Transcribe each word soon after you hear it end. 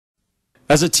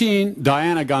As a teen,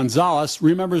 Diana Gonzalez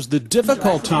remembers the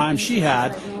difficult time she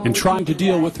had in trying to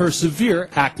deal with her severe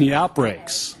acne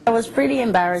outbreaks. It was pretty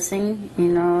embarrassing,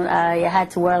 I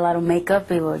had to wear a lot of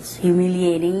makeup. It was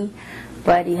humiliating,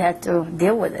 but you had to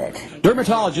deal with it.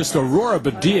 Dermatologist Aurora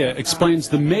Badia explains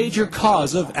the major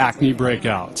cause of acne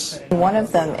breakouts. One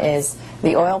of them is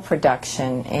the oil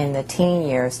production in the teen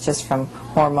years just from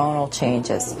hormonal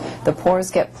changes. The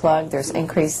pores get plugged, there's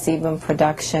increased sebum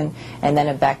production, and then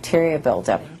a bacteria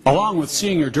buildup. Along with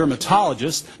seeing your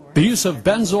dermatologist, the use of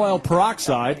benzoyl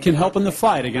peroxide can help in the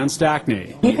fight against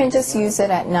acne. You can just use it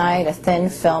at night, a thin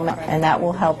film, and that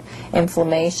will help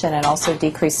inflammation and also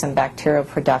decrease some bacterial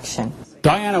production.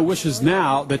 Diana wishes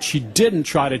now that she didn't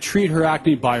try to treat her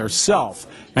acne by herself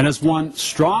and has one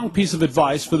strong piece of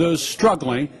advice for those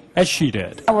struggling as she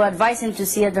did. I would advise him to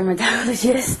see a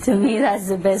dermatologist. To me, that's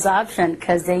the best option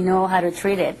because they know how to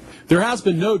treat it. There has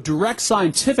been no direct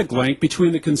scientific link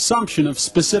between the consumption of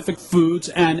specific foods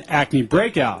and acne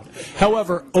breakout.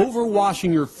 However,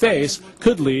 overwashing your face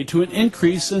could lead to an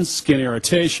increase in skin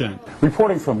irritation.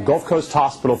 Reporting from Gulf Coast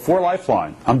Hospital for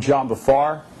Lifeline, I'm John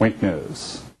Bafar, Wink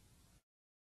News.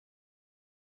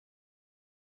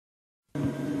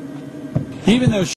 Even though